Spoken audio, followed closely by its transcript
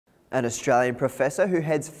An Australian professor who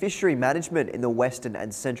heads fishery management in the Western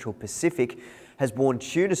and Central Pacific has warned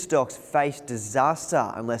tuna stocks face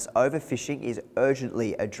disaster unless overfishing is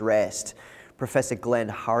urgently addressed. Professor Glen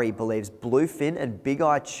Hurry believes bluefin and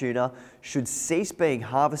bigeye tuna should cease being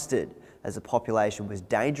harvested as the population was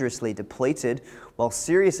dangerously depleted, while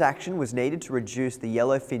serious action was needed to reduce the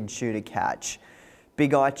yellowfin tuna catch.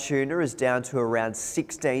 Bigeye tuna is down to around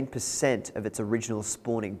 16% of its original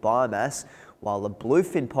spawning biomass, while the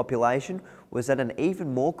bluefin population was at an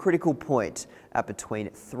even more critical point at between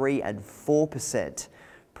 3 and 4%.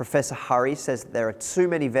 Professor Hurry says that there are too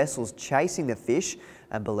many vessels chasing the fish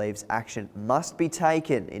and believes action must be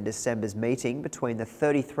taken in December's meeting between the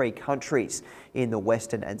 33 countries in the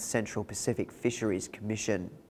Western and Central Pacific Fisheries Commission.